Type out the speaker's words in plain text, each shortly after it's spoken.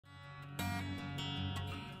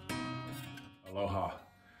Aloha.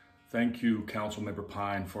 Thank you, Councilmember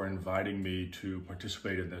Pine, for inviting me to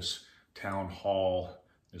participate in this town hall,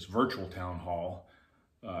 this virtual town hall.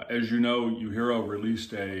 As you know, UHERO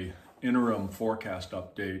released an interim forecast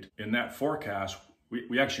update. In that forecast,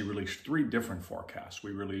 we actually released 3 different forecasts.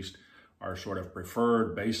 We released our sort of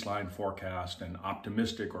preferred baseline forecast, an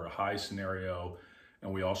optimistic or a high scenario,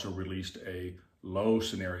 and we also released a low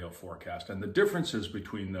scenario forecast. And the differences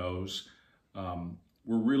between those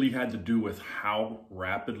really had to do with how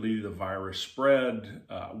rapidly the virus spread,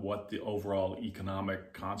 what the overall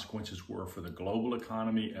economic consequences were for the global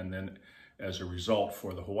economy, and then as a result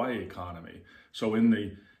for the Hawaii economy. So in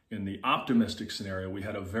the optimistic scenario, we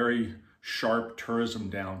had a very sharp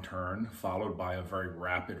tourism downturn followed by a very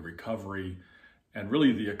rapid recovery. And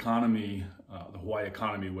really the economy, the Hawaii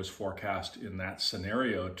economy was forecast in that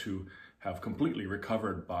scenario to have completely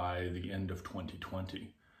recovered by the end of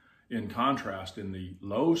 2020. In contrast, in the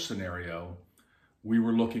low scenario, we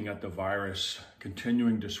were looking at the virus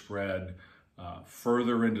continuing to spread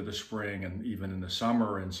further into the spring and even in the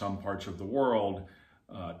summer in some parts of the world,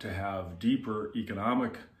 to have deeper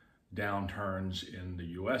economic downturns in the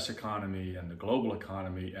US economy and the global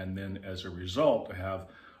economy, and then as a result to have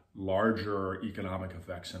larger economic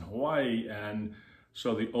effects in Hawaii, and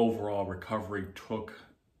so the overall recovery took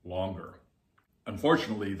longer.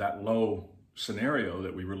 Unfortunately, that low scenario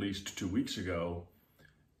that we released 2 weeks ago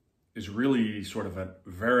is really sort of a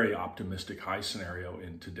very optimistic high scenario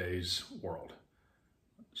in today's world.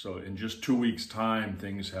 So in just 2 weeks' time,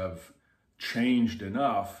 things have changed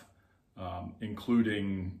enough,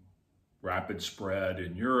 including rapid spread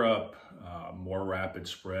in Europe, more rapid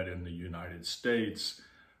spread in the United States.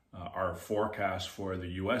 Our forecast for the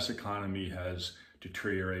US economy has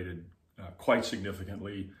deteriorated quite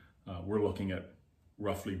significantly. We're looking at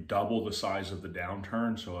roughly double the size of the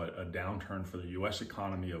downturn, so a downturn for the US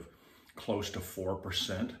economy of close to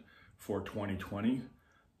 4% for 2020.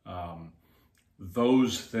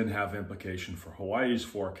 Those then have implication for Hawaii's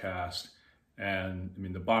forecast. And I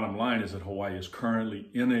mean, the bottom line is that Hawaii is currently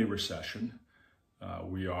in a recession.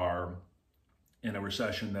 We are in a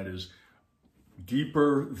recession that is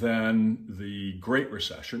deeper than the Great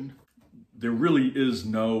Recession. There really is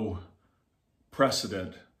no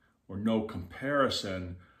precedent or no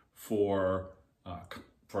comparison for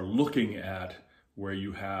looking at where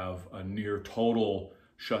you have a near total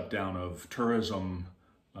shutdown of tourism.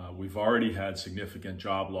 We've already had significant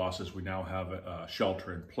job losses. We now have a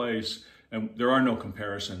shelter in place, and there are no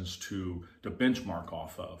comparisons to benchmark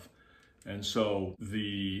off of. And so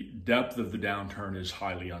the depth of the downturn is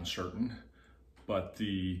highly uncertain, but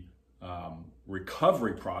the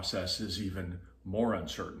recovery process is even more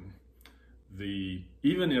uncertain.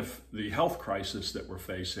 Even if the health crisis that we're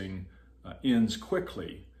facing ends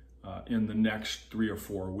quickly in the next 3 or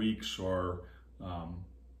 4 weeks or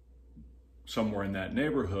somewhere in that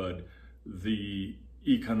neighborhood, the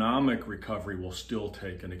economic recovery will still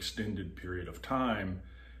take an extended period of time.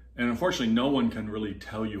 And unfortunately, no one can really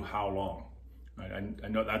tell you how long. Right? I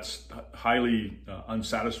know that's highly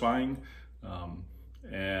unsatisfying.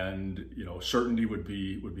 And certainty would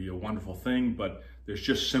be a wonderful thing, but there's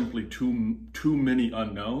just simply too many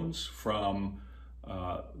unknowns from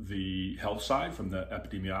the health side, from the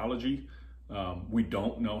epidemiology. We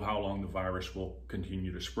don't know how long the virus will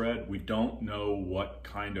continue to spread. We don't know what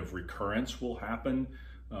kind of recurrence will happen.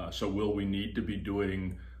 So will we need to be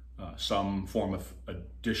doing some form of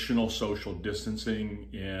additional social distancing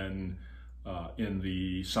in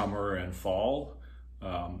the summer and fall?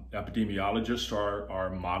 Epidemiologists are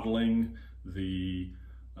modeling the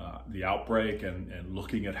outbreak and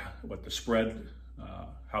looking at what the spread,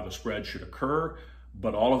 how the spread should occur,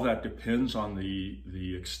 but all of that depends on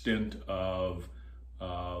the extent of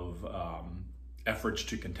efforts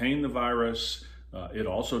to contain the virus. It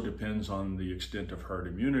also depends on the extent of herd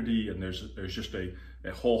immunity, and there's just a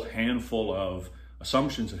whole handful of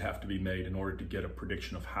assumptions that have to be made in order to get a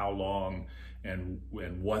prediction of how long and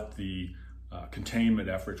what the containment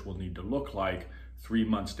efforts will need to look like 3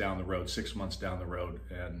 months down the road, 6 months down the road,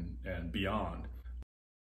 and beyond.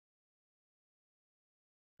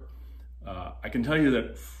 I can tell you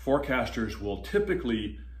that forecasters will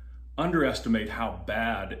typically underestimate how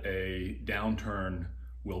bad a downturn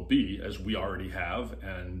will be, as we already have,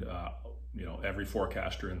 and every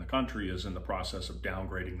forecaster in the country is in the process of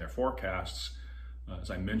downgrading their forecasts.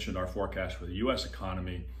 As I mentioned, our forecast for the US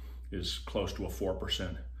economy is close to a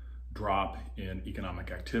 4% drop in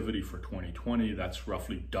economic activity for 2020. That's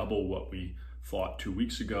roughly double what we thought 2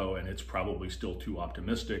 weeks ago, and it's probably still too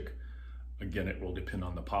optimistic. Again, it will depend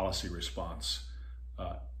on the policy response.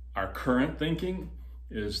 Our current thinking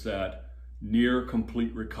is that near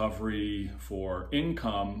complete recovery for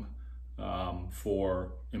income,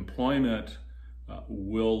 for employment,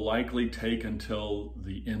 will likely take until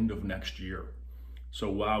the end of next year. So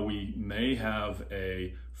while we may have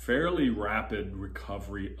a fairly rapid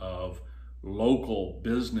recovery of local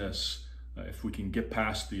business, if we can get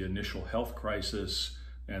past the initial health crisis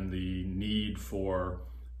and the need for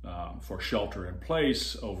shelter in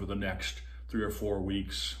place over the next 3 or 4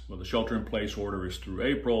 weeks. Well, the shelter in place order is through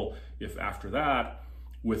April. If after that,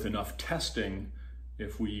 with enough testing,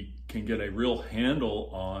 if we can get a real handle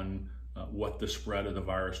on what the spread of the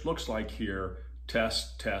virus looks like here,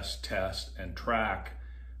 test, and track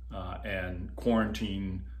and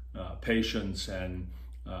quarantine patients, and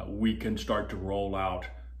we can start to roll out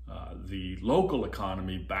the local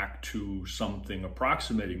economy back to something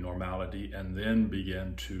approximating normality, and then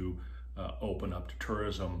begin to open up to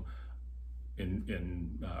tourism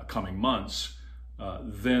in coming months,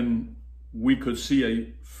 then we could see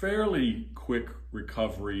a fairly quick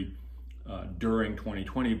recovery during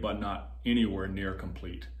 2020, but not anywhere near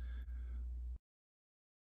complete.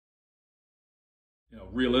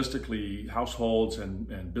 Realistically, households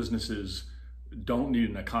and businesses don't need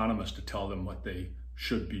an economist to tell them what they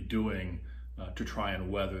should be doing to try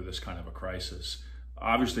and weather this kind of a crisis.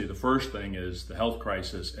 Obviously, the first thing is the health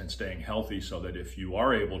crisis and staying healthy, so that if you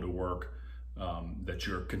are able to work, that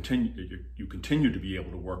you continue to be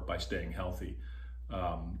able to work by staying healthy.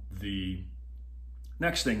 The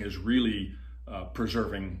next thing is really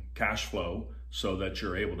preserving cash flow so that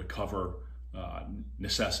you're able to cover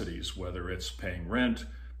necessities, whether it's paying rent,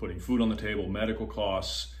 putting food on the table, medical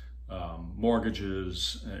costs,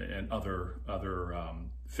 mortgages, and other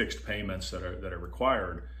fixed payments that are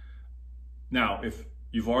required. Now, if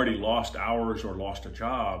you've already lost hours or lost a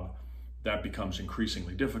job, that becomes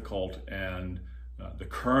increasingly difficult, and the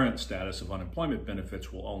current status of unemployment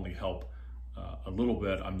benefits will only help a little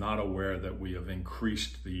bit. I'm not aware that we have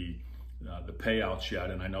increased the payouts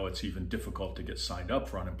yet, and I know it's even difficult to get signed up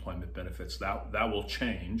for unemployment benefits. That will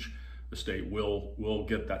change. The state will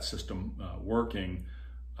get that system working.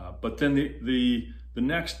 But then the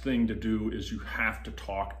next thing to do is you have to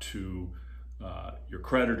talk to your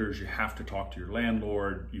creditors. You have to talk to your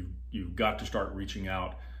landlord. You've got to start reaching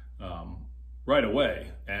out right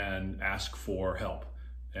away and ask for help.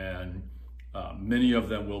 And many of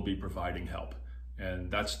them will be providing help.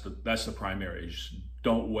 And that's the primary. Just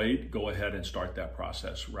don't wait. Go ahead and start that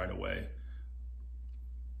process right away.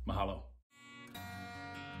 Mahalo.